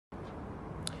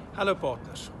Hello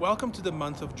partners, welcome to the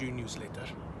month of June newsletter.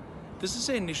 This is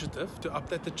an initiative to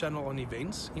update the channel on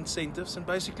events, incentives and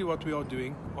basically what we are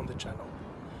doing on the channel.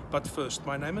 But first,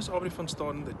 my name is Abrie from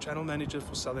Staden, the channel manager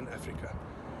for Southern Africa.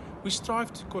 We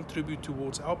strive to contribute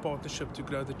towards our partnership to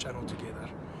grow the channel together.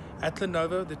 At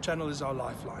Lenovo, the channel is our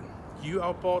lifeline. You,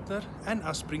 our partner, and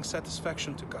us bring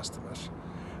satisfaction to customers.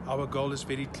 Our goal is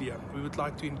very clear. We would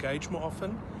like to engage more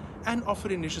often and offer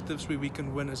initiatives where we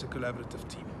can win as a collaborative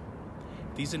team.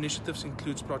 These initiatives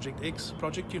include Project X,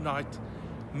 Project Unite,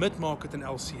 Mid-Market and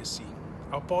LCSC.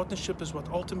 Our partnership is what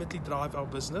ultimately drives our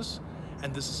business,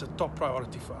 and this is a top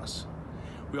priority for us.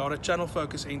 We are a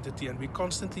channel-focused entity and we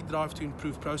constantly drive to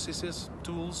improve processes,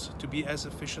 tools, to be as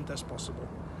efficient as possible.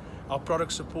 Our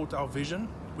products support our vision,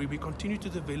 where we continue to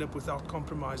develop without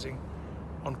compromising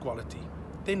on quality.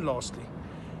 Then lastly,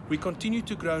 we continue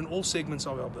to grow in all segments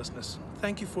of our business.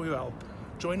 Thank you for your help.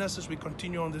 Join us as we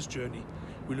continue on this journey.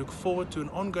 We look forward to an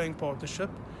ongoing partnership,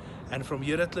 and from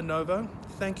here at Lenovo,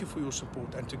 thank you for your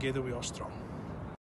support, and together we are strong.